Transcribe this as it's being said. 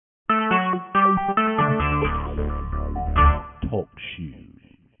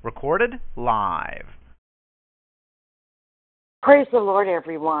Recorded live. Praise the Lord,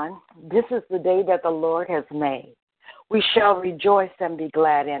 everyone. This is the day that the Lord has made. We shall rejoice and be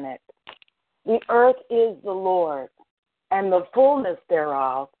glad in it. The earth is the Lord, and the fullness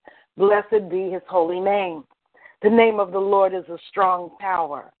thereof. Blessed be his holy name. The name of the Lord is a strong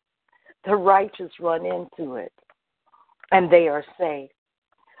tower. The righteous run into it, and they are safe.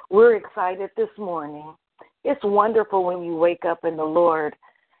 We're excited this morning. It's wonderful when you wake up and the Lord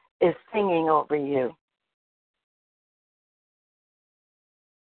is singing over you,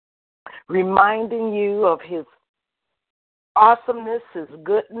 reminding you of his awesomeness, his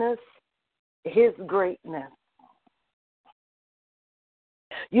goodness, his greatness.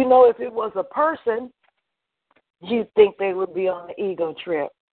 You know, if it was a person, you'd think they would be on the ego trip.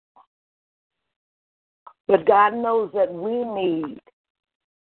 But God knows that we need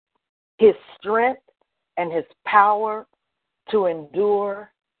his strength and his power to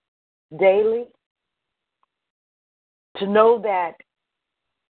endure daily, to know that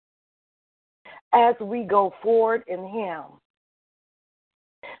as we go forward in him,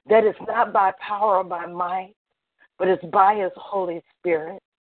 that it's not by power or by might, but it's by his Holy Spirit,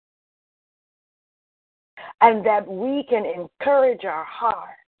 and that we can encourage our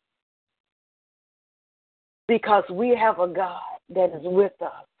heart because we have a God that is with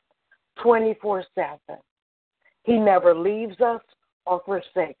us 24/7. He never leaves us or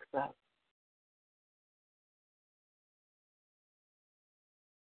forsakes us.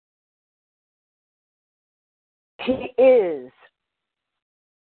 He is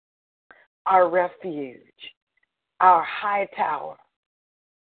our refuge, our high tower.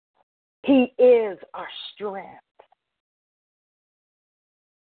 He is our strength.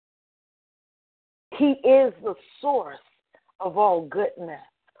 He is the source of all goodness,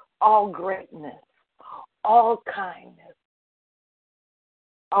 all greatness, all kindness,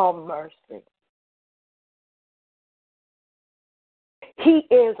 all mercy. He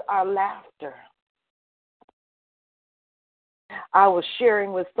is our laughter. I was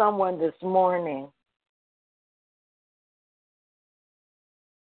sharing with someone this morning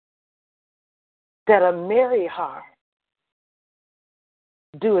that a merry heart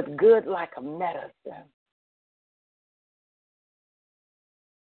doeth good like a medicine.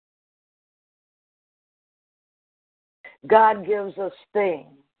 God gives us things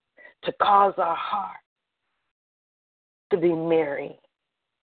to cause our heart to be merry.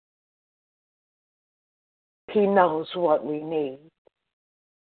 He knows what we need.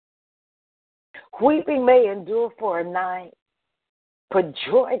 Weeping may endure for a night, but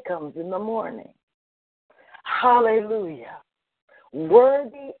joy comes in the morning. Hallelujah.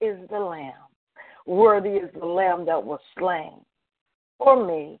 Worthy is the Lamb. Worthy is the Lamb that was slain for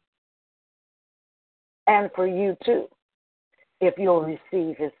me and for you too, if you'll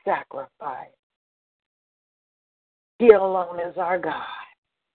receive his sacrifice. He alone is our God,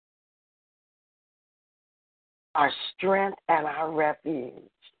 our strength and our refuge.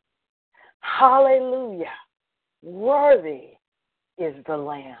 Hallelujah. Worthy is the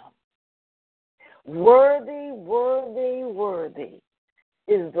Lamb. Worthy, worthy, worthy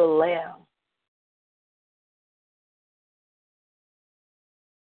is the Lamb.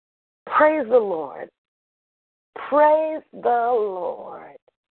 Praise the Lord. Praise the Lord.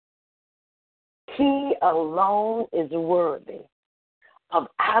 He alone is worthy of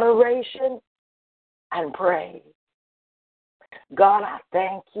adoration and praise. God, I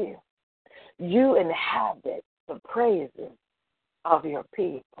thank you. You inhabit the praises of your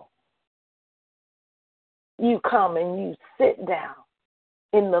people. You come and you sit down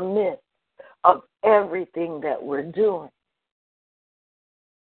in the midst of everything that we're doing.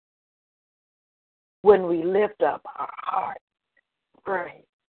 When we lift up our heart, praise.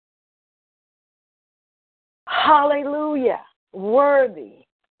 Hallelujah. Worthy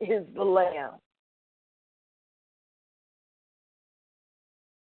is the Lamb.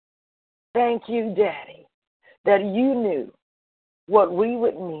 Thank you, Daddy, that you knew what we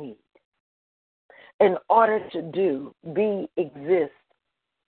would need in order to exist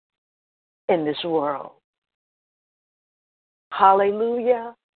in this world.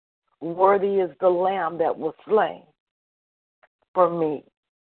 Hallelujah. Worthy is the Lamb that was slain for me.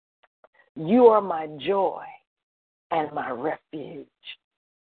 You are my joy and my refuge.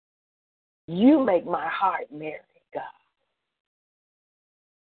 You make my heart merry, God.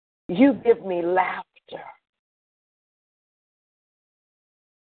 You give me laughter.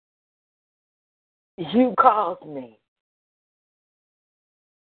 You cause me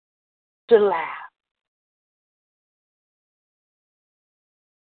to laugh.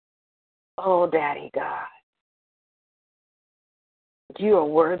 Oh, Daddy God. You are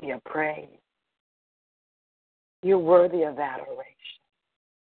worthy of praise. You're worthy of adoration.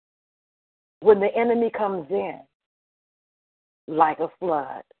 When the enemy comes in like a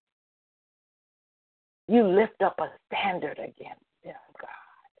flood, you lift up a standard against him, God.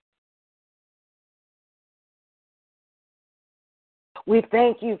 We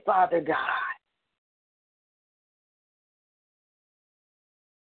thank you, Father God.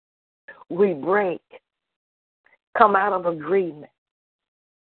 We break, come out of agreement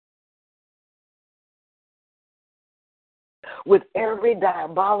with every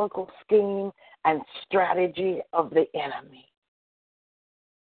diabolical scheme and strategy of the enemy.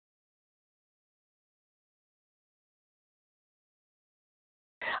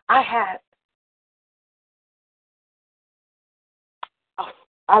 I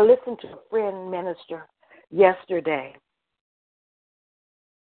listened to a friend minister yesterday,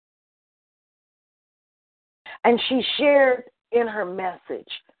 and she shared in her message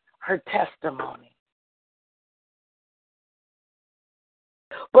her testimony.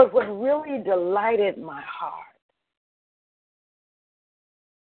 But what really delighted my heart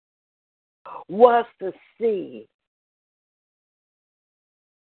was to see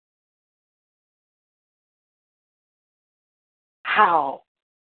how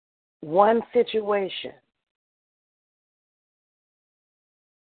one situation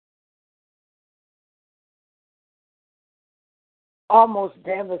almost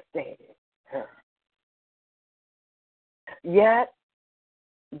devastated her. Yet,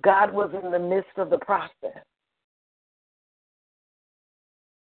 God was in the midst of the process.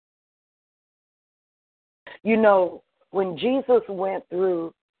 You know, when Jesus went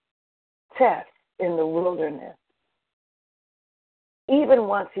through tests in the wilderness, even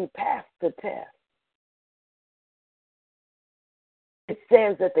once he passed the test, it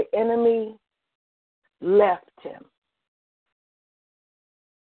says that the enemy left him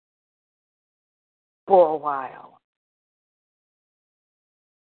for a while.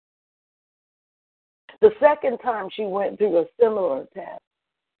 The second time she went through a similar test,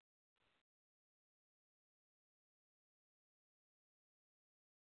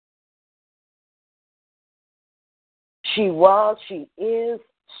 she is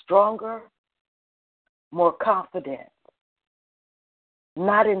stronger, more confident,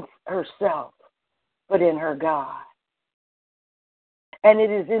 not in herself, but in her God. And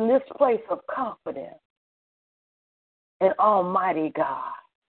it is in this place of confidence in Almighty God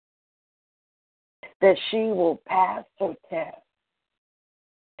that she will pass her test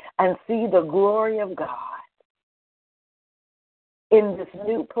and see the glory of God in this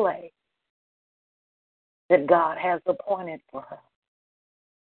new place that God has appointed for her.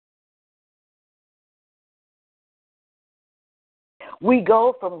 We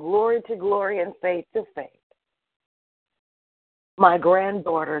go from glory to glory and faith to faith. My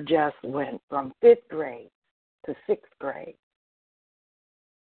granddaughter just went from 5th grade to 6th grade.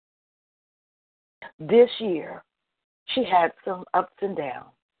 This year, she had some ups and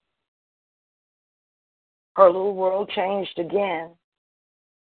downs. Her little world changed again,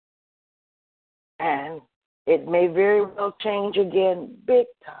 and it may very well change again big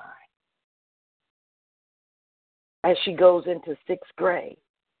time as she goes into 6th grade.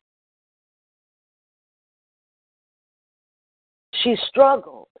 She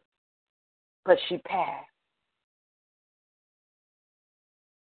struggled, but she passed.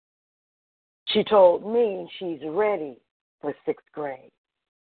 She told me she's ready for 6th grade.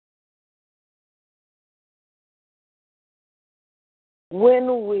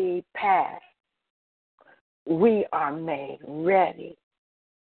 When we pass, we are made ready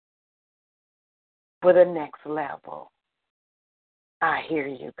for the next level. I hear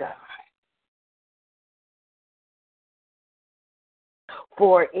you, God.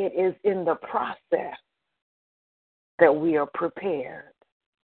 For it is in the process that we are prepared.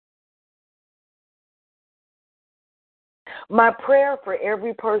 My prayer for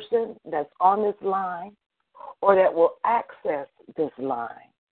every person that's on this line or that will access this line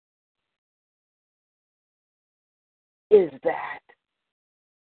is that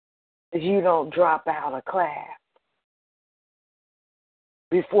you don't drop out of class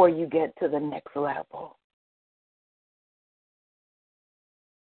before you get to the next level.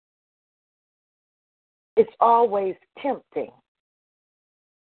 It's always tempting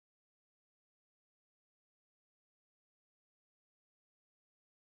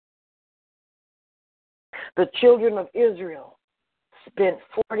the children of Israel spent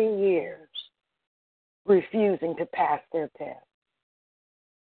 40 years refusing to pass their test.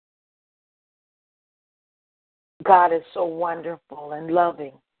 God is so wonderful and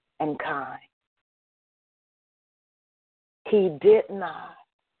loving and kind. He did not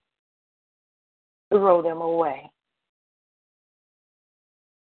throw them away.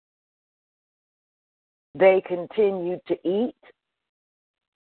 They continued to eat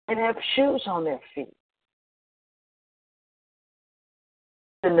and have shoes on their feet.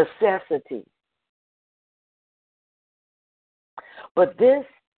 The necessity. But this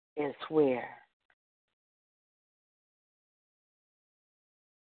is where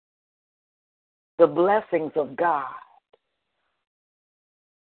the blessings of God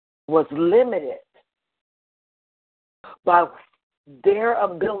was limited by their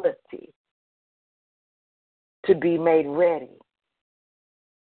ability to be made ready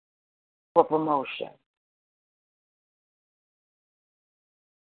for promotion.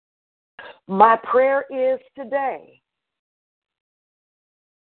 My prayer is today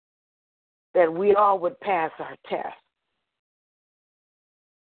that we all would pass our test,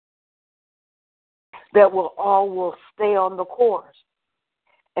 that we all will stay on the course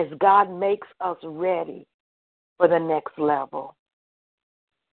as God makes us ready for the next level.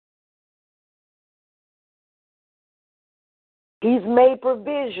 He's made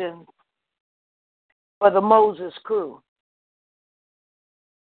provisions for the Moses crew.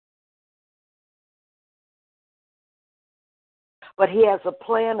 But he has a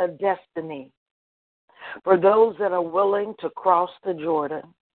plan of destiny for those that are willing to cross the Jordan.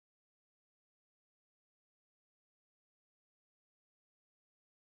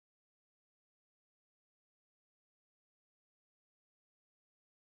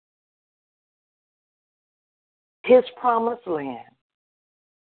 His promised land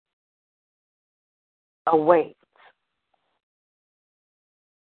awaits.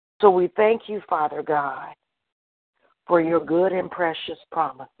 So we thank you, Father God, for your good and precious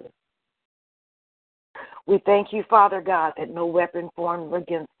promises. We thank you, Father God, that no weapon formed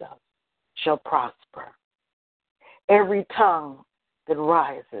against us shall prosper. Every tongue that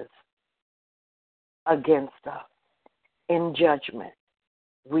rises against us in judgment,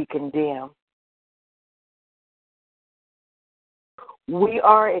 we condemn. We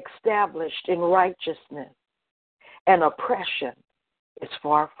are established in righteousness, and oppression is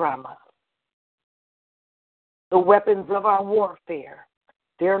far from us. The weapons of our warfare,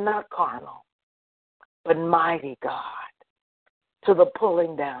 they're not carnal, but mighty, God, to the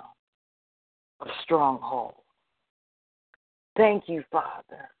pulling down of strongholds. Thank you,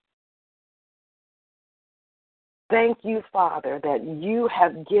 Father. Thank you, Father, that you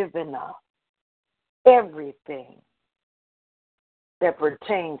have given us everything that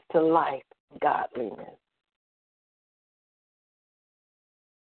pertains to life and godliness.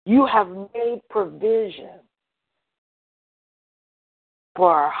 You have made provision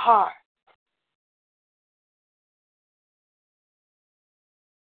for our heart.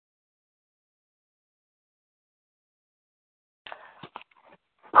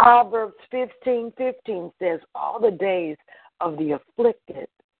 Proverbs 15:15 says, all the days of the afflicted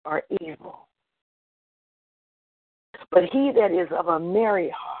are evil, but he that is of a merry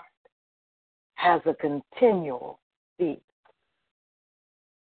heart has a continual peace.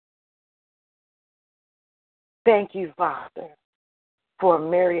 Thank you, Father, for a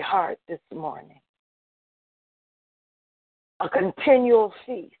merry heart this morning. A continual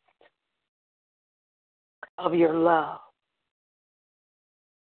feast of your love.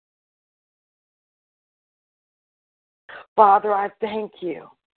 Father, I thank you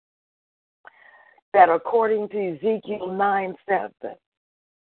that according to Ezekiel 9:7,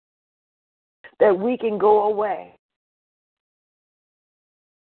 that we can go away,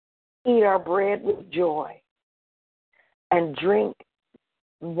 eat our bread with joy, and drink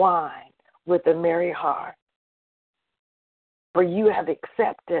wine with a merry heart. For you have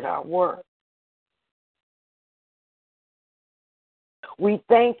accepted our work. We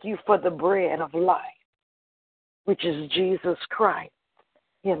thank you for the bread of life, which is Jesus Christ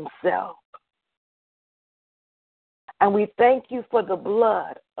himself. And we thank you for the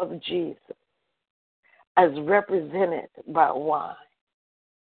blood of Jesus as represented by wine.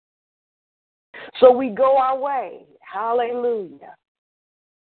 So we go our way, hallelujah,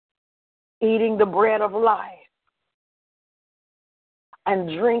 eating the bread of life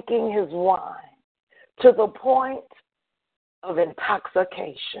and drinking his wine to the point of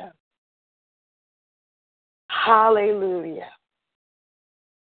intoxication. Hallelujah.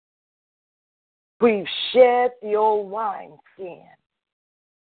 We've shed the old wineskin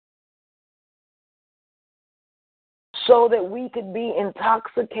so that we could be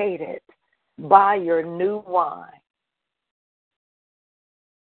intoxicated by your new wine.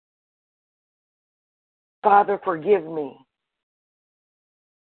 Father, forgive me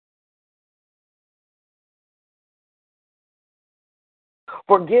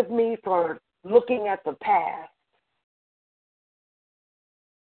Forgive me for looking at the past.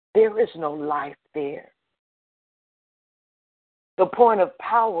 There is no life there. The point of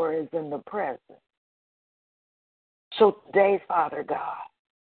power is in the present. So today, Father God,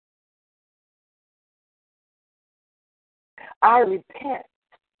 I repent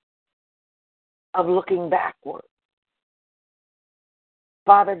of looking backward.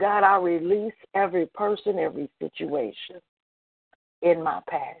 Father God, I release every person, every situation in my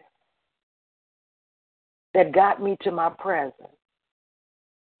past that got me to my present,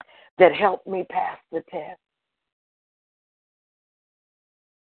 that helped me pass the test.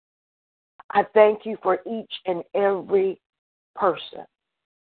 I thank you for each and every person,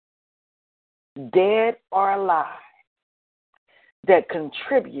 dead or alive, that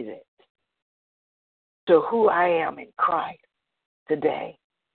contributed to who I am in Christ today.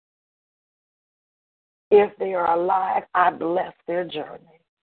 If they are alive, I bless their journey.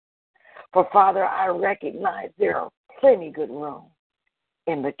 For Father, I recognize there are plenty good room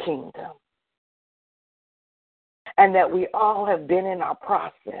in the kingdom. And that we all have been in our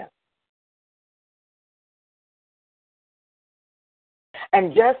process.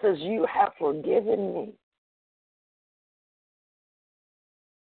 And just as you have forgiven me,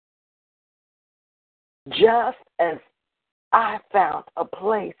 just as I found a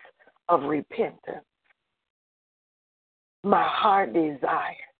place of repentance, my heart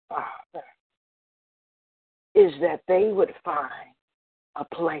desire, Father, is that they would find a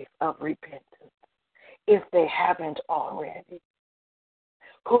place of repentance if they haven't already.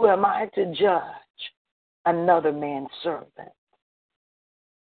 Who am I to judge another man's servant?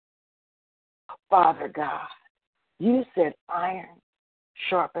 Father God, you said iron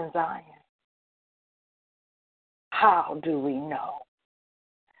sharpens iron. How do we know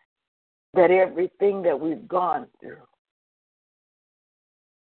that everything that we've gone through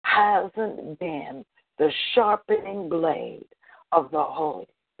hasn't been the sharpening blade of the Holy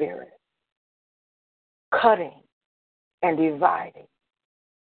Spirit, cutting and dividing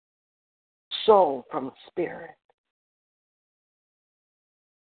soul from spirit?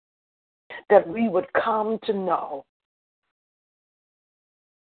 That we would come to know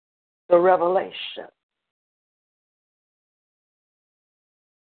the revelation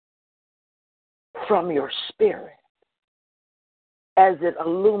from your spirit as it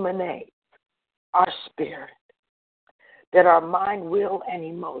illuminates our spirit, that our mind, will, and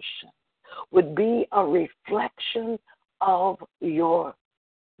emotion would be a reflection of your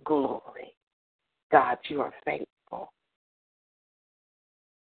glory. God, you are faithful.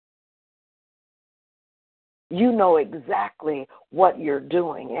 You know exactly what you're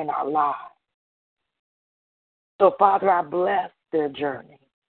doing in our lives. So, Father, I bless their journey.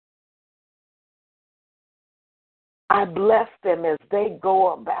 I bless them as they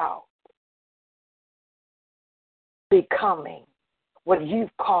go about becoming what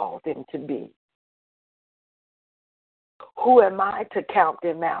you've called them to be. Who am I to count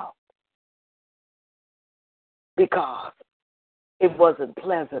them out? Because it wasn't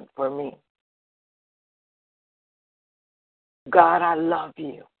pleasant for me. God, I love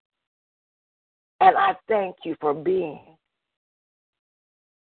you. And I thank you for being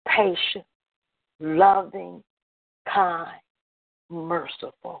patient, loving, kind,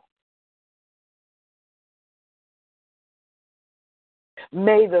 merciful.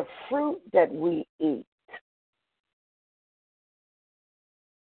 May the fruit that we eat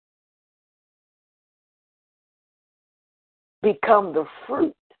become the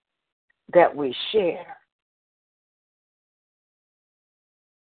fruit that we share.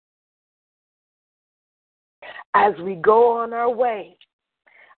 As we go on our way,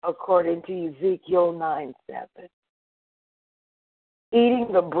 according to Ezekiel 9:7,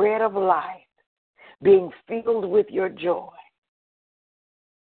 eating the bread of life, being filled with your joy,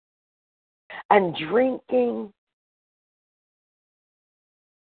 and drinking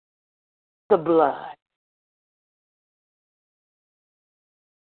the blood.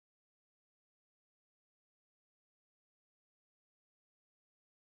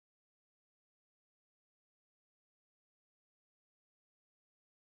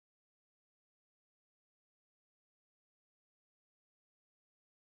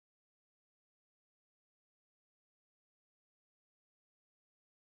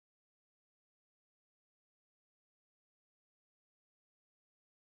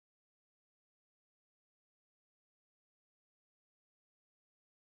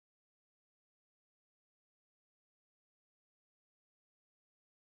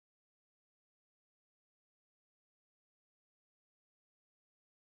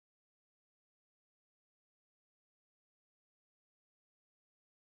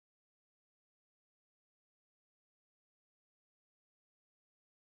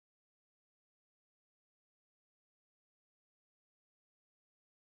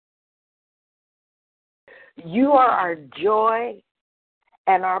 You are our joy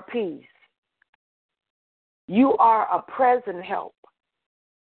and our peace. You are a present help.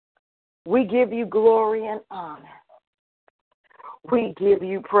 We give you glory and honor. We give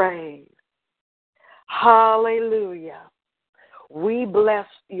you praise. Hallelujah. We bless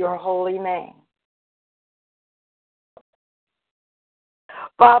your holy name.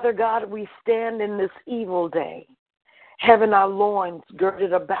 Father God, we stand in this evil day, having our loins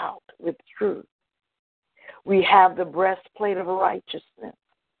girded about with truth. We have the breastplate of righteousness.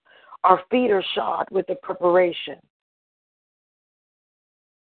 Our feet are shod with the preparation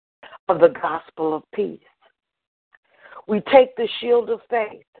of the gospel of peace. We take the shield of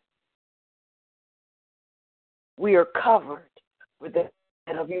faith. We are covered with the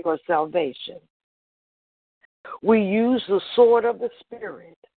helmet of your salvation. We use the sword of the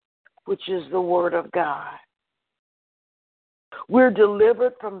Spirit, which is the word of God. We're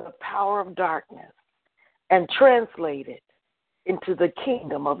delivered from the power of darkness and translated into the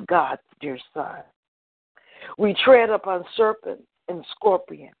kingdom of God's dear Son. We tread upon serpents and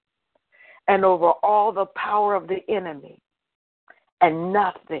scorpions and over all the power of the enemy, and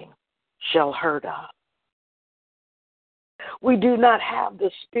nothing shall hurt us. We do not have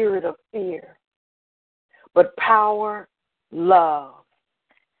the spirit of fear, but power, love,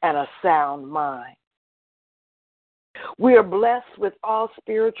 and a sound mind. We are blessed with all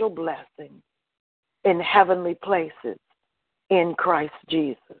spiritual blessings in heavenly places in Christ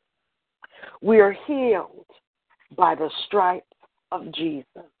Jesus. We are healed by the stripes of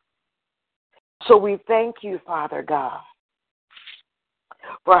Jesus. So we thank you, Father God,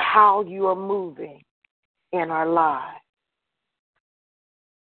 for how you are moving in our lives.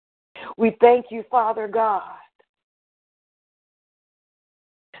 We thank you, Father God,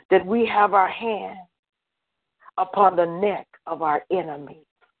 that we have our hand upon the neck of our enemies,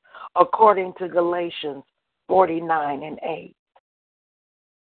 according to Galatians 49:8.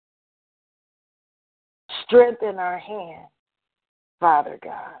 Strengthen our hand, Father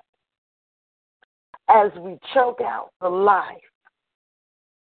God, as we choke out the life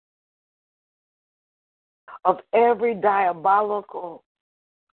of every diabolical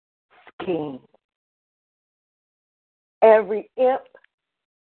scheme, every imp,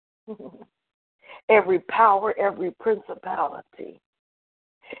 every power, every principality,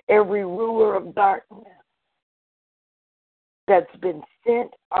 every ruler of darkness that's been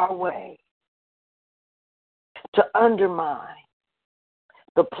sent our way to undermine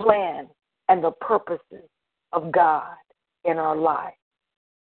the plan and the purposes of God in our life.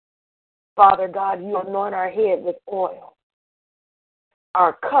 Father God, you anoint our head with oil.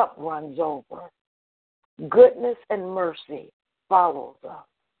 Our cup runs over. Goodness and mercy follows us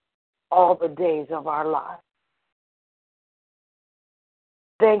all the days of our life.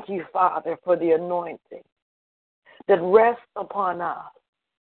 Thank you, Father, for the anointing that rests upon us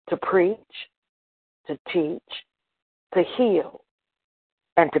to preach, to teach, to heal,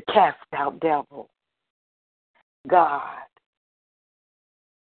 and to cast out devils. God,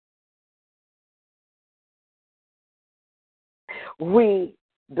 we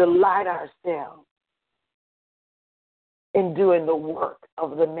delight ourselves in doing the work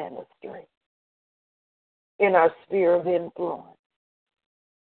of the ministry in our sphere of influence.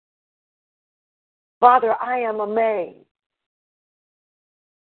 Father, I am amazed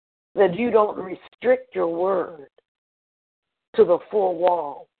that you don't restrict your word to the four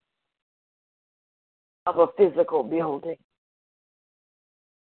walls of a physical building.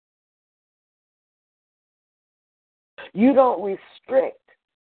 You don't restrict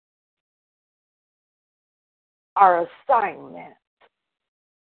our assignment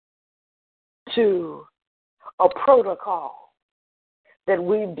to a protocol that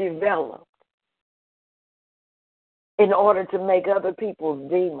we've developed in order to make other people's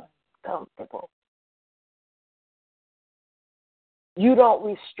demons comfortable. You don't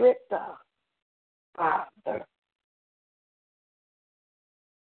restrict us, Father.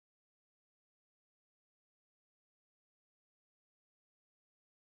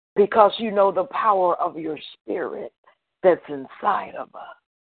 Because you know the power of your spirit that's inside of us.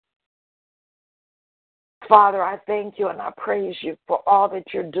 Father, I thank you and I praise you for all that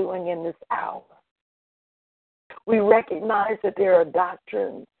you're doing in this hour. We recognize that there are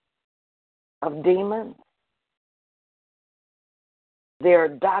doctrines of demons. There are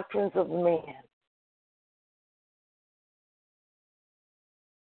doctrines of men.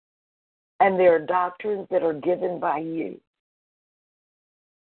 And there are doctrines that are given by you.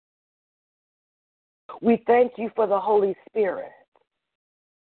 We thank you for the Holy Spirit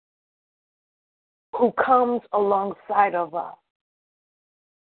who comes alongside of us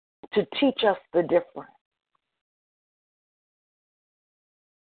to teach us the difference.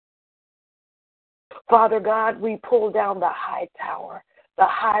 Father God, we pull down the high tower, the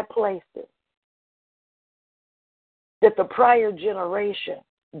high places that the prior generation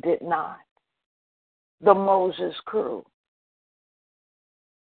did not. The Moses crew.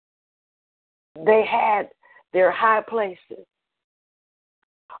 They had their high places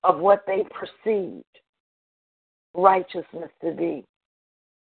of what they perceived righteousness to be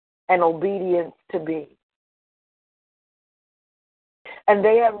and obedience to be. And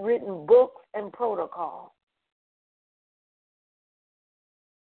they have written books and protocols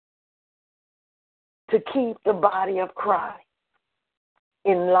to keep the body of Christ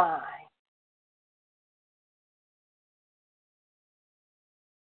in line.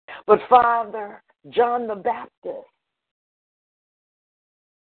 But Father, John the Baptist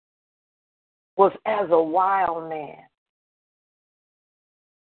was as a wild man,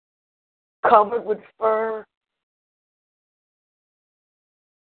 covered with fur,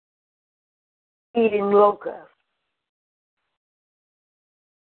 eating locusts.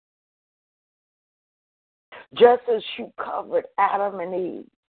 Just as you covered Adam and Eve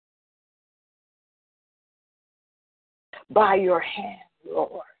by your hand,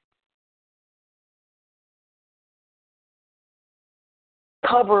 Lord.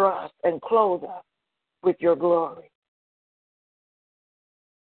 Cover us and clothe us with your glory.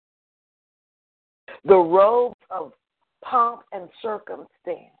 The robes of pomp and circumstance,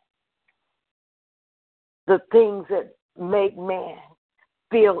 the things that make man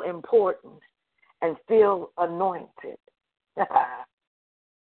feel important and feel anointed.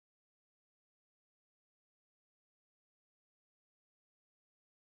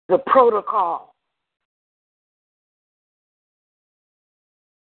 The protocol,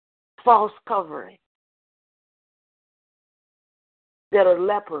 false covering that are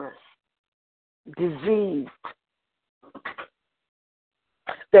leprous, diseased,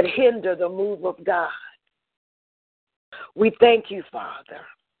 that hinder the move of God. We thank you, Father.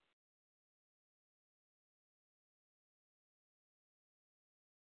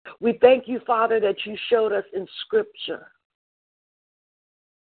 We thank you, Father, that you showed us in Scripture.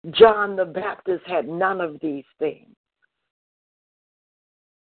 John the Baptist had none of these things.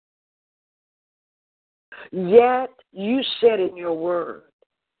 Yet you said in your word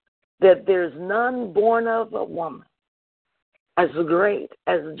that there's none born of a woman as great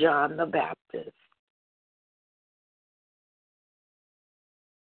as John the Baptist.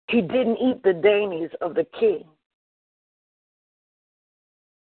 He didn't eat the dainties of the king.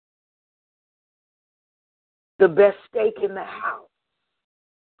 The best steak in the house,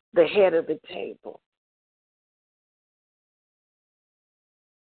 the head of the table.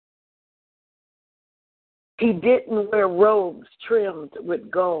 He didn't wear robes trimmed with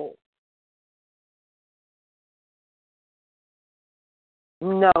gold.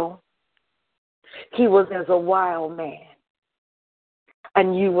 No. He was as a wild man,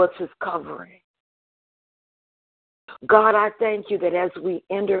 and you was his covering. God, I thank you that as we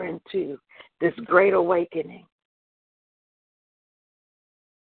enter into this great awakening,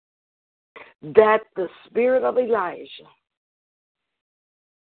 that the spirit of Elijah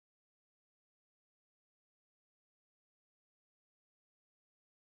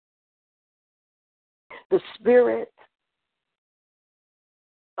the spirit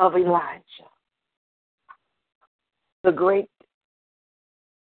of Elijah, the great,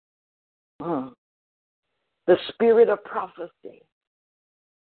 the spirit of prophecy,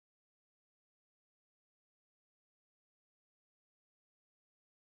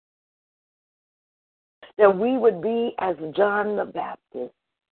 that we would be as John the Baptist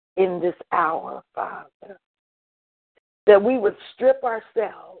in this hour, Father, that we would strip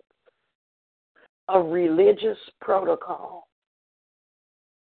ourselves of religious protocol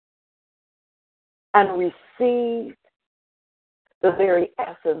and receive the very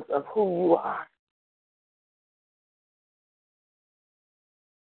essence of who you are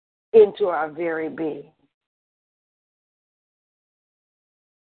into our very being.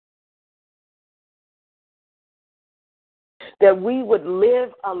 That we would live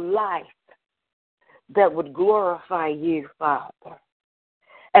a life that would glorify you, Father,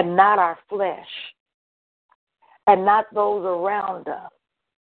 and not our flesh, and not those around us,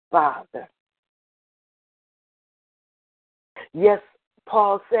 Father. Yes,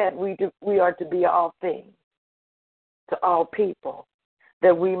 Paul said we are to be all things to all people,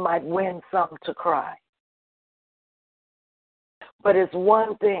 that we might win some to Christ. But it's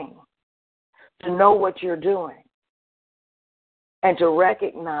one thing to know what you're doing and to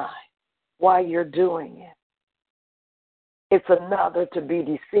recognize why you're doing it. It's another to be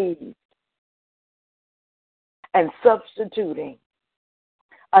deceived and substituting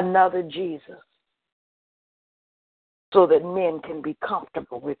another Jesus so that men can be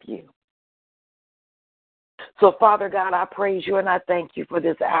comfortable with you. So, Father God, I praise you and I thank you for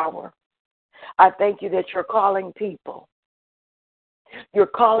this hour. I thank you that you're calling people. You're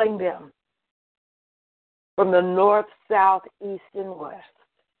calling them from the north, south, east, and west.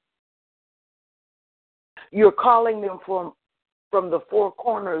 You're calling them from the four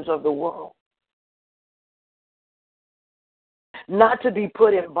corners of the world. Not to be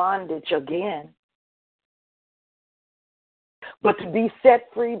put in bondage again, but to be set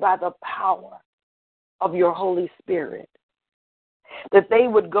free by the power of your Holy Spirit. That they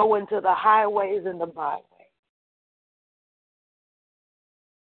would go into the highways and the byways,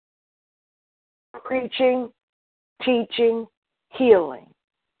 preaching, teaching, healing,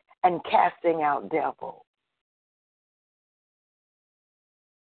 and casting out devils.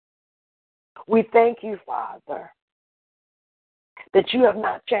 We thank you, Father, that you have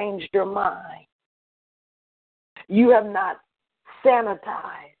not changed your mind. You have not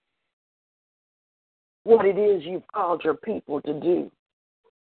sanitized what it is you've called your people to do.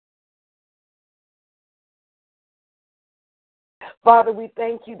 Father, we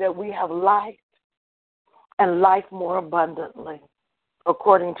thank you that we have life and life more abundantly,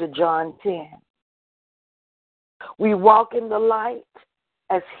 according to John 10. We walk in the light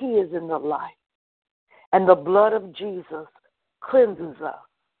as he is in the light, and the blood of Jesus cleanses us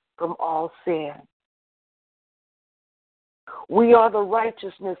from all sin. We are the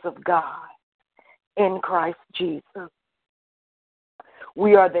righteousness of God in Christ Jesus.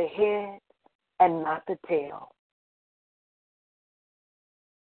 We are the head and not the tail.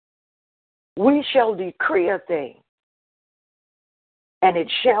 We shall decree a thing, and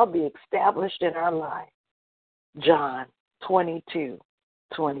it shall be established in our life. John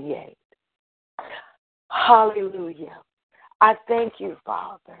 22:28. Hallelujah. I thank you,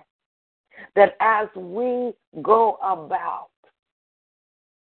 Father, that as we go about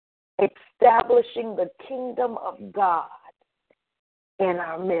establishing the kingdom of God in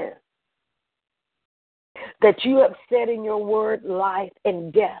our midst, that you have said in your word, life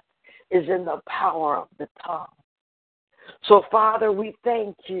and death is in the power of the tongue. So, Father, we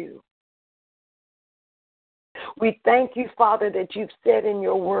thank you. We thank you, Father, that you've said in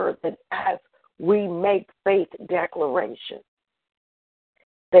your word that as we make faith declarations,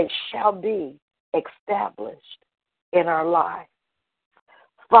 they shall be established in our life.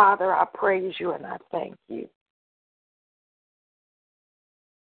 Father, I praise you and I thank you.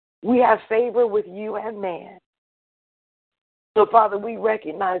 We have favor with you and man. So, Father, we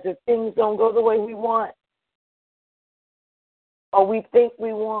recognize if things don't go the way we want or we think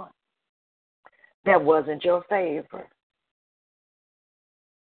we want, that wasn't your favor.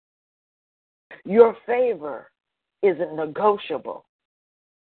 Your favor isn't negotiable.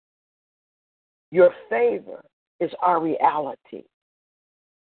 Your favor is our reality.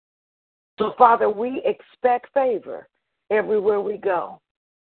 So, Father, we expect favor everywhere we go.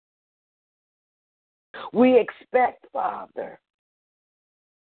 We expect, Father,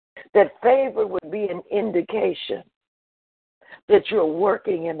 that favor would be an indication that you're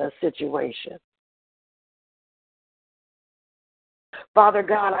working in a situation. Father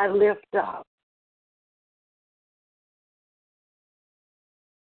God, I lift up.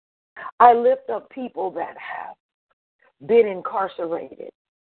 I lift up people that have been incarcerated,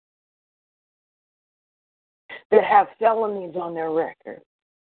 that have felonies on their record.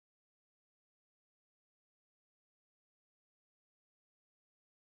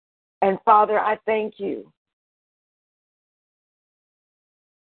 And Father, I thank you.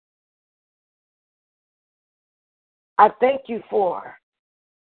 I thank you for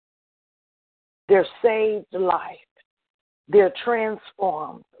their saved life, their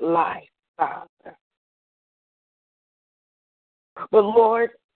transformed life, Father. But Lord,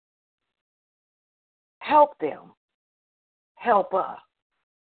 help them, help us,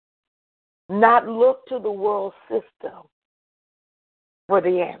 not look to the world system for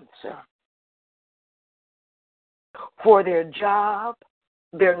the answer. For their job,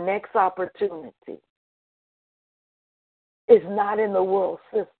 their next opportunity is not in the world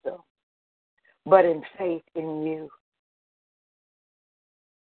system, but in faith in you.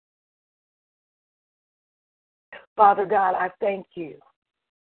 Father God, I thank you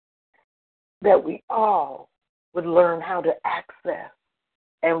that we all would learn how to access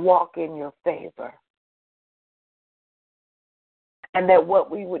and walk in your favor. And that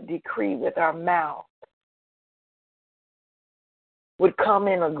what we would decree with our mouth would come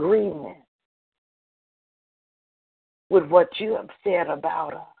in agreement with what you have said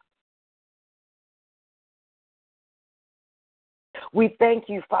about us. We thank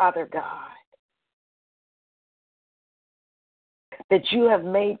you, Father God, that you have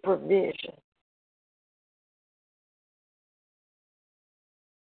made provision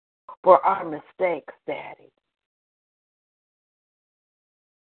for our mistakes, Daddy.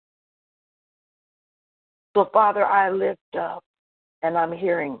 So, Father, I lift up, and I'm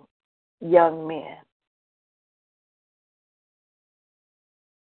hearing young men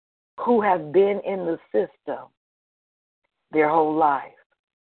who have been in the system their whole life.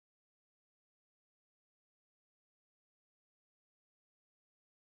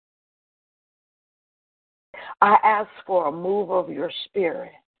 I ask for a move of your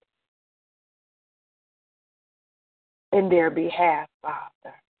spirit in their behalf,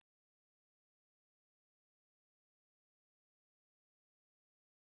 Father.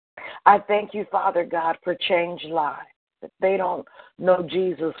 I thank you, Father God, for changed lives, that they don't know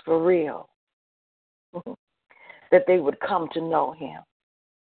Jesus for real, that they would come to know him.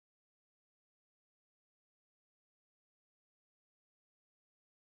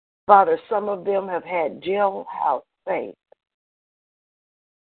 Father, some of them have had jailhouse faith,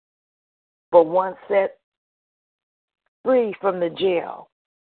 but once set free from the jail,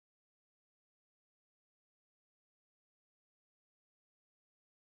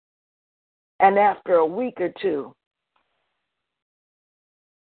 and after a week or two,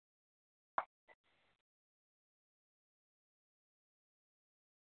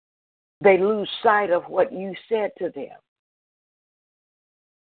 they lose sight of what you said to them.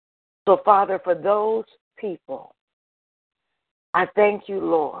 So, Father, for those people, I thank you,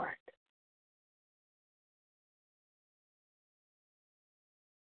 Lord,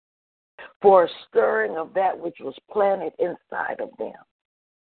 for a stirring of that which was planted inside of them.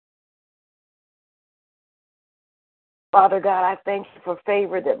 Father God, I thank you for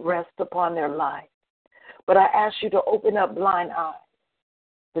favor that rests upon their life. But I ask you to open up blind eyes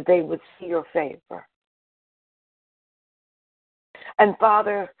that they would see your favor. And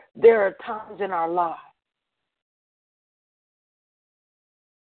Father, there are times in our lives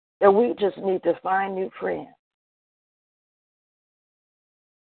that we just need to find new friends.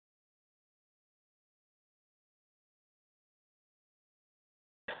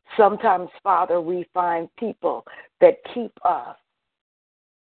 Sometimes, Father, we find people that keep us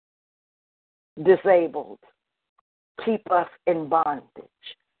disabled, keep us in bondage,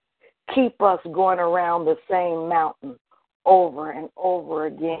 keep us going around the same mountain over and over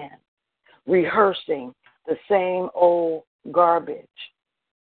again, rehearsing the same old garbage.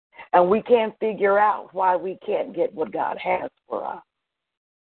 And we can't figure out why we can't get what God has for us.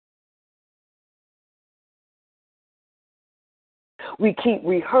 We keep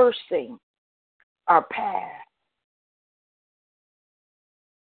rehearsing our past.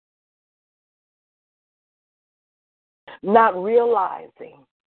 Not realizing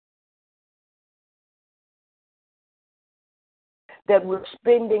that we're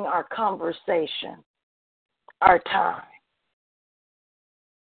spending our conversation, our time,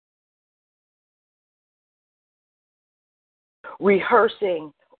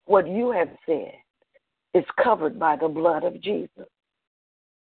 rehearsing what you have said is covered by the blood of Jesus.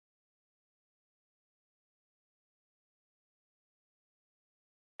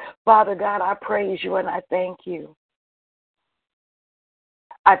 Father God, I praise you and I thank you.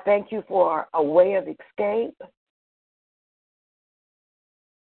 I thank you for a way of escape,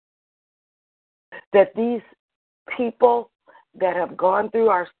 that these people that have gone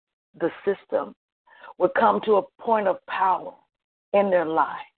through the system would come to a point of power in their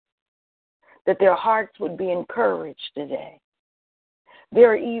life, that their hearts would be encouraged today.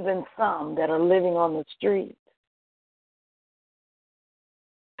 There are even some that are living on the streets.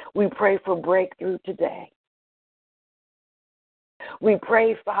 We pray for breakthrough today. We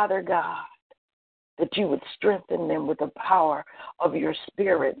pray, Father God, that you would strengthen them with the power of your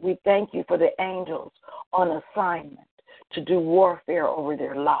Spirit. We thank you for the angels on assignment to do warfare over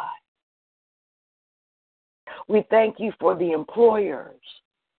their lives. We thank you for the employers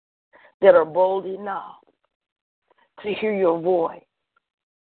that are bold enough to hear your voice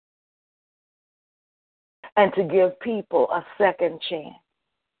and to give people a second chance,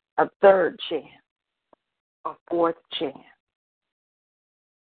 a third chance, a fourth chance.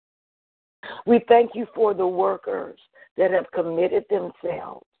 We thank you for the workers that have committed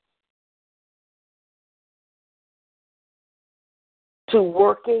themselves to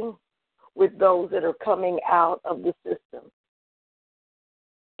working with those that are coming out of the system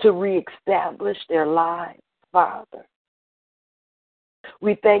to reestablish their lives, Father.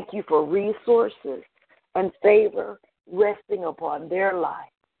 We thank you for resources and favor resting upon their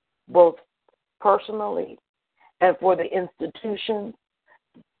life, both personally and for the institutions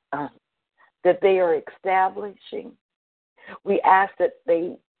that they are establishing We ask that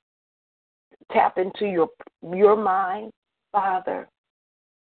they tap into your mind, Father,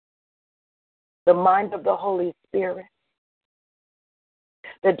 the mind of the Holy Spirit,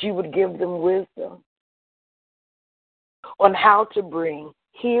 that you would give them wisdom on how to bring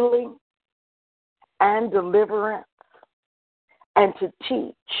healing and deliverance and to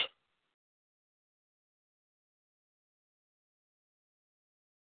teach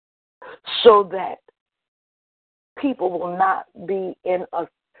so that people will not be in a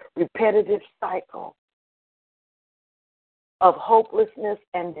repetitive cycle of hopelessness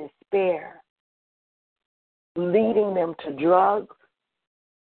and despair, leading them to drugs,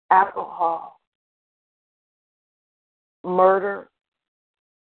 alcohol, murder,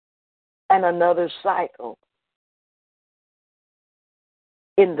 and another cycle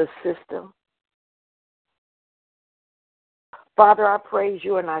in the system. Father, I praise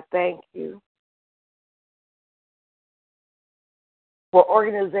you and I thank you for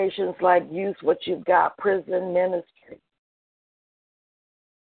organizations like Youth What You've Got Prison Ministry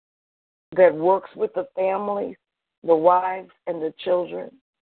that works with the families, the wives, and the children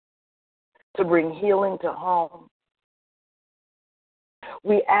to bring healing to home.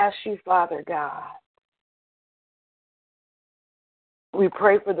 We ask you, Father God, we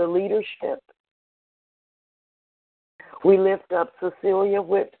pray for the leadership. We lift up Cecilia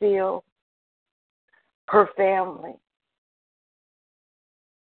Whitfield, her family.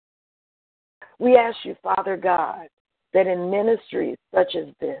 We ask you, Father God, that in ministries such as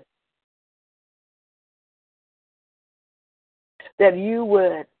this, that you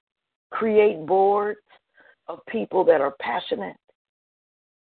would create boards of people that are passionate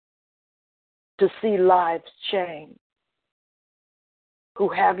to see lives change, who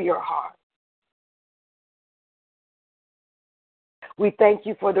have your heart. We thank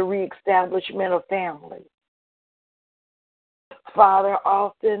you for the reestablishment of families. Father,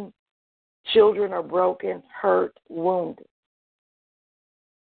 often children are broken, hurt, wounded.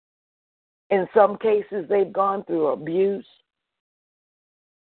 In some cases, they've gone through abuse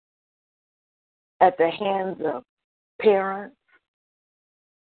at the hands of parents.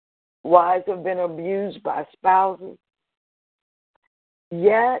 Wives have been abused by spouses.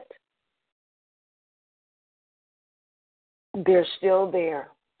 Yet, they're still there,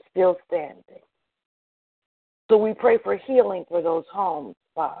 still standing. So we pray for healing for those homes,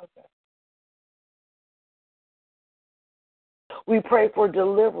 Father. We pray for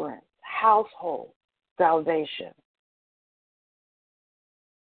deliverance, household salvation.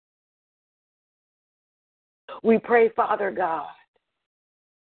 We pray, Father God,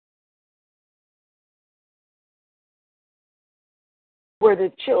 where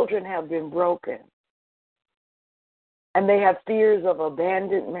the children have been broken and they have fears of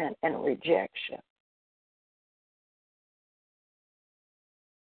abandonment and rejection,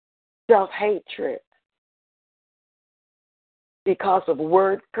 self-hatred because of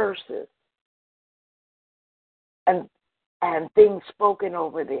word curses and things spoken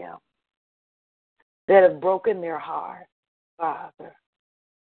over them that have broken their heart, Father,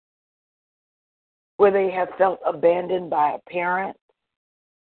 where they have felt abandoned by a parent.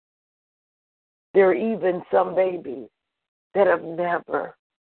 There are even some babies that have never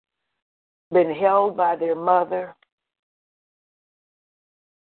been held by their mother.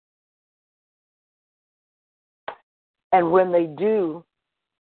 And when they do,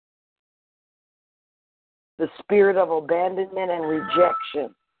 the spirit of abandonment and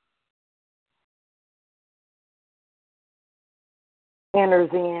rejection enters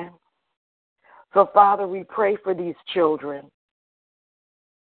in. So, Father, we pray for these children.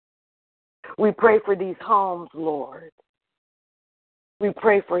 We pray for these homes, Lord. We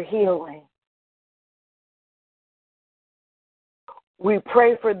pray for healing. We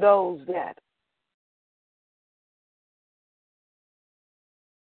pray for those that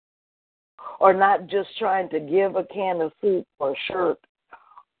are not just trying to give a can of soup or shirt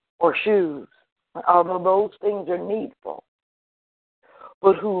or shoes, although those things are needful,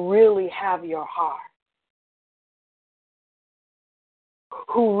 but who really have your heart,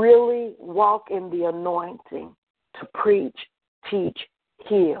 who really walk in the anointing to preach, teach,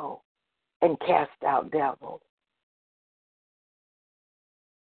 heal, and cast out devils.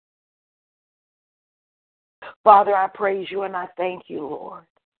 Father, I praise you and I thank you, Lord.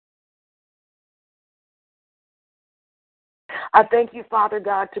 I thank you, Father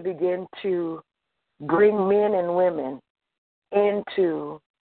God, to begin to bring men and women into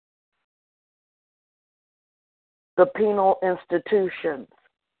the penal institutions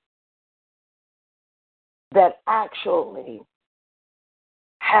that actually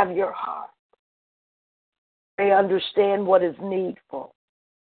have your heart They understand what is needful.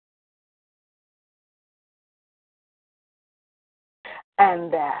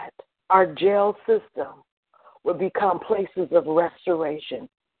 And that our jail system would become places of restoration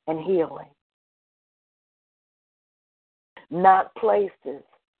and healing, not places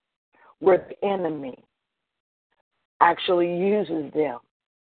where the enemy actually uses them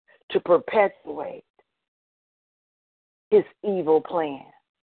to perpetuate his evil plan.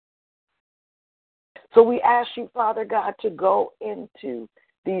 So we ask you, Father God, to go into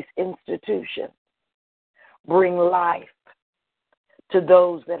these institutions, bring life to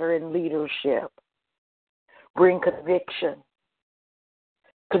those that are in leadership, bring conviction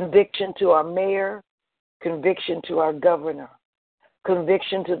to our mayor, conviction to our governor,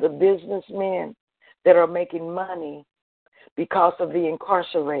 conviction to the businessmen that are making money because of the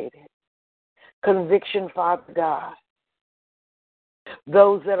incarcerated, conviction, Father God,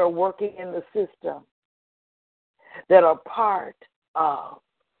 those that are working in the system that are part of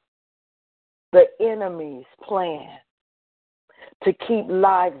the enemy's plan to keep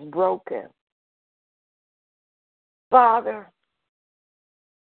lives broken. Father,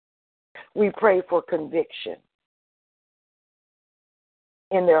 we pray for conviction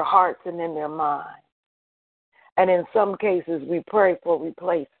in their hearts and in their minds. And in some cases, we pray for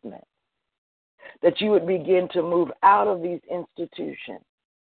replacement, that you would begin to move out of these institutions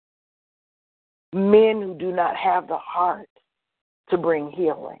men who do not have the heart to bring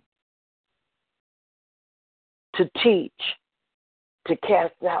healing, to teach, to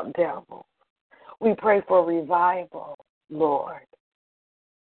cast out devils. We pray for revival, Lord,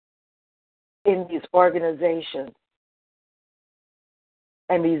 in these organizations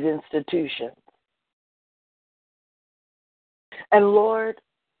and these institutions. And Lord,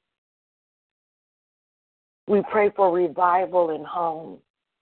 we pray for revival in homes.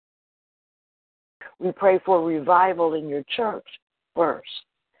 We pray for revival in your church first.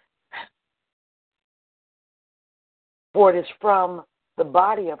 For it is from the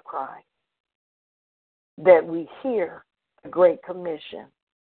body of Christ that we hear the Great Commission.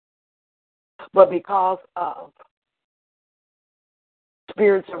 But because of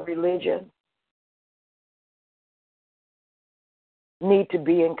spirits of religion need to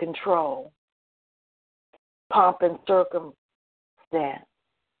be in control, pomp and circumstance,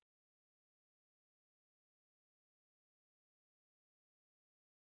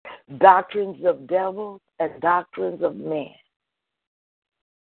 doctrines of devils and doctrines of men,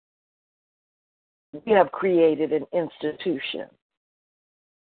 we have created an institution.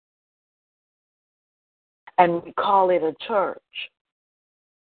 And we call it a church.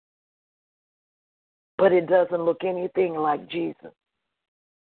 But it doesn't look anything like Jesus.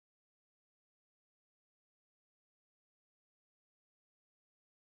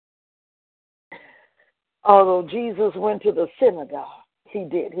 Although Jesus went to the synagogue, he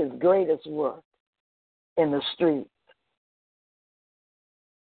did his greatest work in the streets.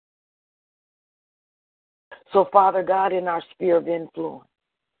 So, Father God, in our sphere of influence,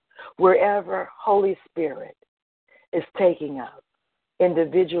 wherever Holy Spirit is taking us,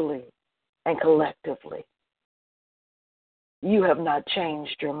 individually and collectively, you have not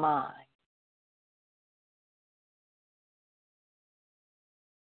changed your mind.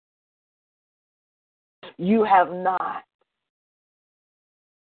 You have not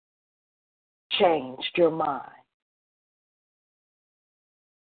changed your mind.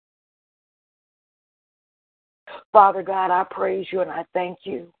 Father God, I praise you and I thank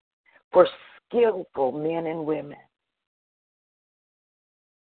you for skillful men and women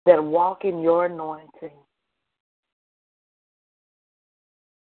that walk in your anointing.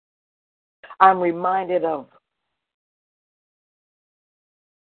 I'm reminded of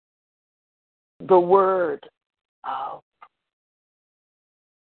the word of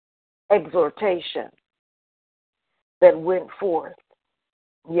exhortation that went forth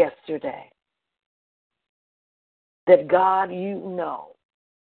yesterday. That God, you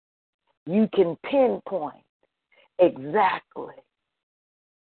can pinpoint exactly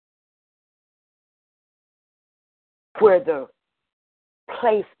where the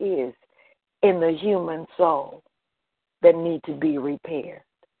place is in the human soul that need to be repaired.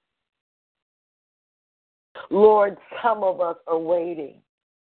 Lord, some of us are waiting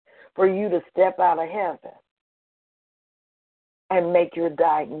for you to step out of heaven and make your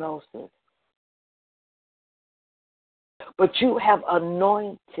diagnosis. But you have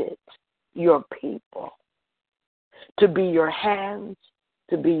anointed your people to be your hands,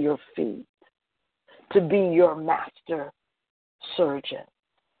 to be your feet, to be your master surgeon.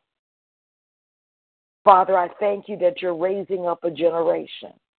 Father, I thank you that you're raising up a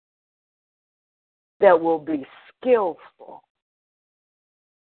generation that will be skillful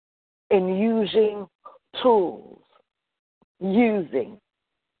in using tools, using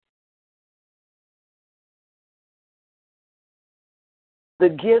the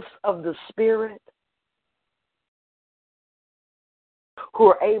gifts of the Spirit, who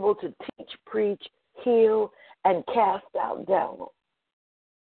are able to teach, preach, heal, and cast out devils,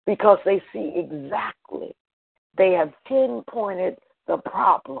 because they see exactly, they have pinpointed the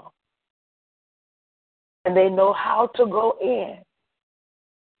problem, and they know how to go in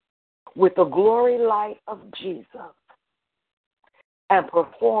with the glory light of Jesus and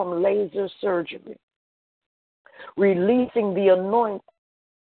perform laser surgery, releasing the anointing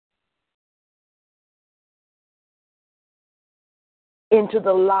into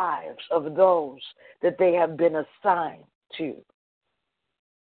the lives of those that they have been assigned to.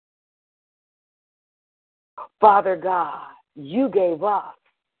 Father God, you gave us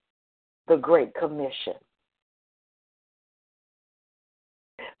the Great Commission.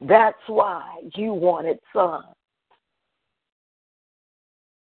 That's why you wanted sons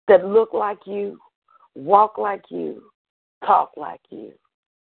that look like you, walk like you, talk like you,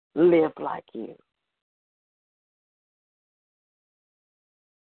 live like you.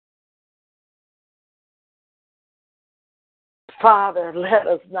 Father, let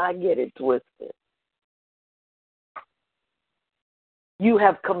us not get it twisted. You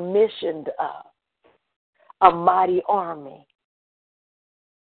have commissioned us a mighty army.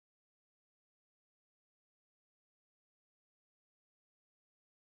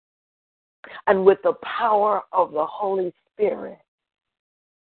 And with the power of the Holy Spirit,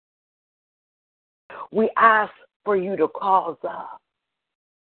 we ask for you to cause us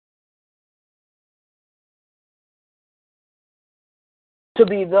to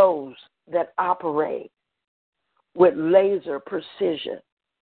be those that operate with laser precision,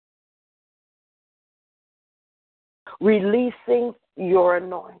 releasing your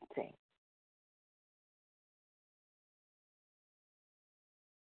anointing,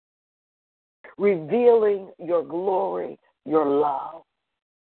 revealing your glory, your love.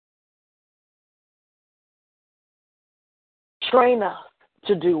 Train us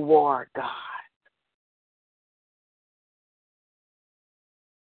to do war, God.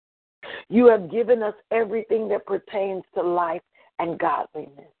 You have given us everything that pertains to life and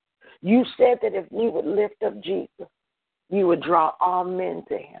godliness. You said that if we would lift up Jesus, you would draw all men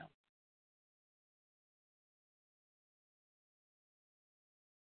to him.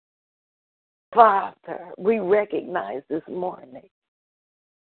 Father, we recognize this morning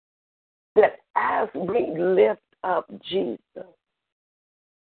that as we lift up Jesus,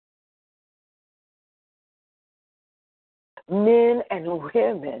 men and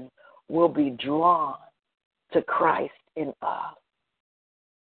women will be drawn to Christ in us.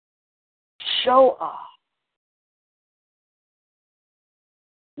 Show us.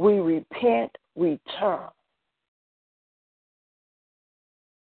 We repent, we turn.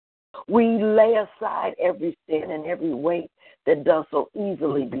 We lay aside every sin and every weight that does so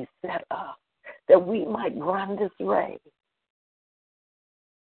easily beset us, that we might run this race,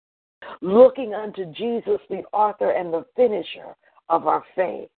 looking unto Jesus, the author and the finisher of our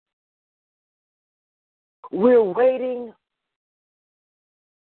faith. We're waiting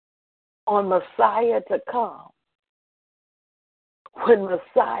on Messiah to come when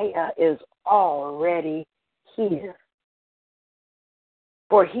Messiah is already here.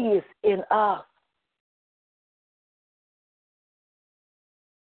 For he is in us.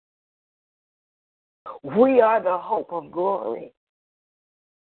 We are the hope of glory.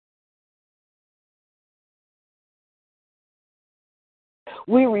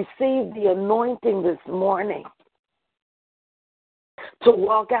 We received the anointing this morning to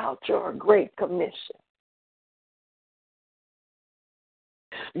walk out your great commission.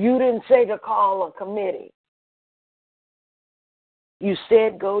 You didn't say to call a committee. You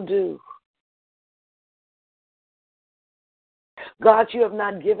said go do. God, you have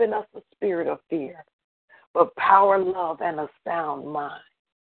not given us the spirit of fear, but power, love, and a sound mind.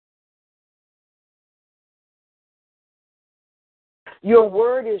 Your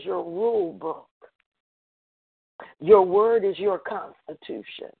word is your rule book. Your word is your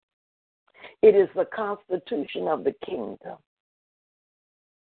constitution. It is the constitution of the kingdom.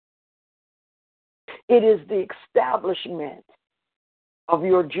 It is the establishment of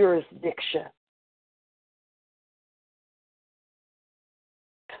your jurisdiction.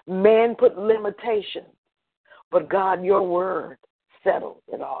 Man put limitations, but God, your word settles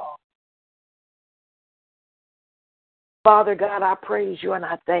it all. Father God, I praise you and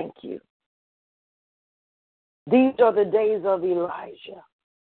I thank you. These are the days of Elijah.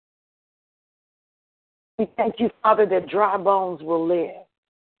 We thank you, Father, that dry bones will live.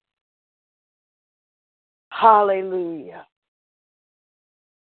 Hallelujah.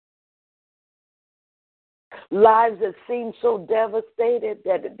 Lives that seem so devastated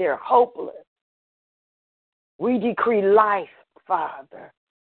that they're hopeless. We decree life, Father.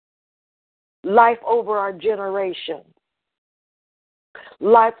 Life over our generation.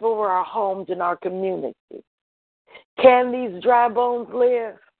 Life over our homes and our community. Can these dry bones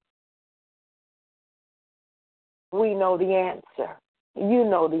live? We know the answer. You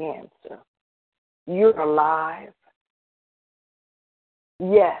know the answer. You're alive.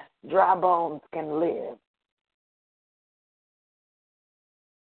 Yes, dry bones can live.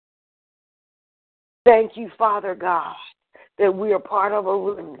 Thank you, Father God, that we are part of a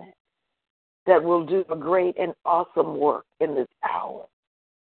remnant that will do a great and awesome work in this hour.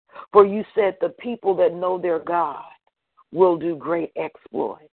 For you said the people that know their God will do great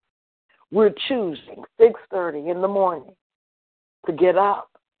exploits. We're choosing 6:30 in the morning to get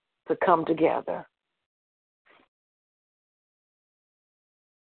up, to come together,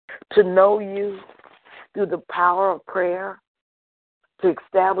 to know you through the power of prayer, to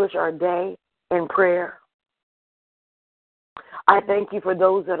establish our day in prayer. I thank you for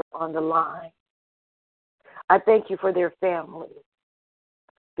those that are on the line. I thank you for their families,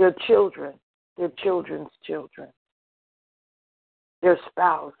 their children, their children's children, their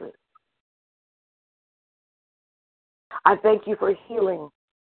spouses. I thank you for healing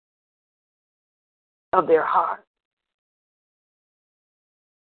of their hearts.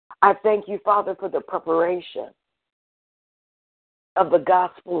 I thank you, Father, for the preparation of the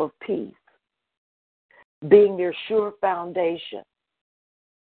gospel of peace, being their sure foundation,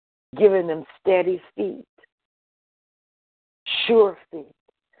 giving them steady feet, sure feet,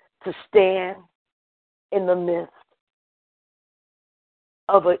 to stand in the midst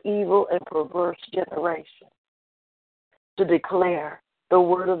of an evil and perverse generation, to declare the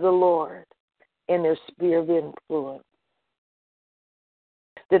word of the Lord in their sphere of influence,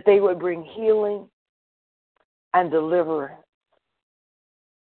 that they would bring healing and deliverance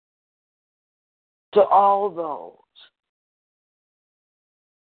to all those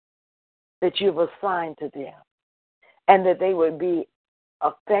that you've assigned to them, and that they would be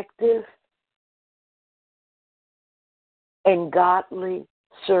effective and godly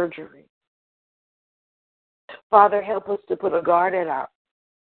surgery. Father, help us to put a guard on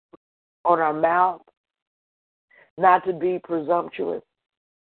our mouth, not to be presumptuous,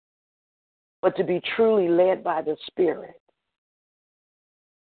 but to be truly led by the Spirit,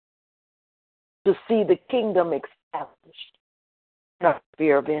 to see the kingdom established in our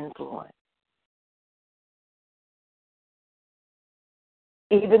sphere of influence.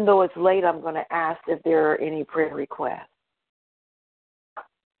 Even though it's late, I'm going to ask if there are any prayer requests.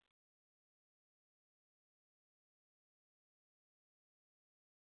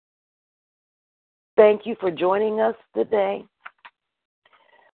 Thank you for joining us today.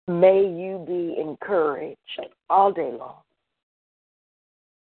 May you be encouraged all day long.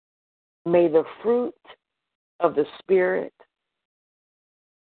 May the fruit of the Spirit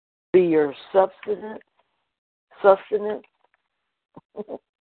be your sustenance.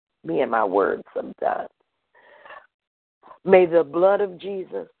 Me and my words sometimes. May the blood of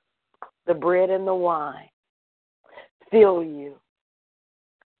Jesus, the bread and the wine, fill you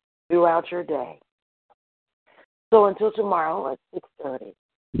throughout your day. So until tomorrow at 6:30,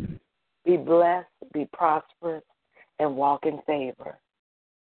 be blessed, be prosperous, and walk in favor.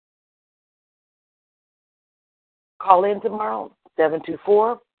 Call in tomorrow,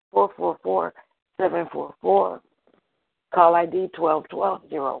 724-444-744. Call ID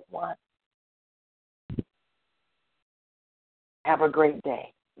 121201. Have a great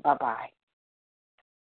day. Bye-bye.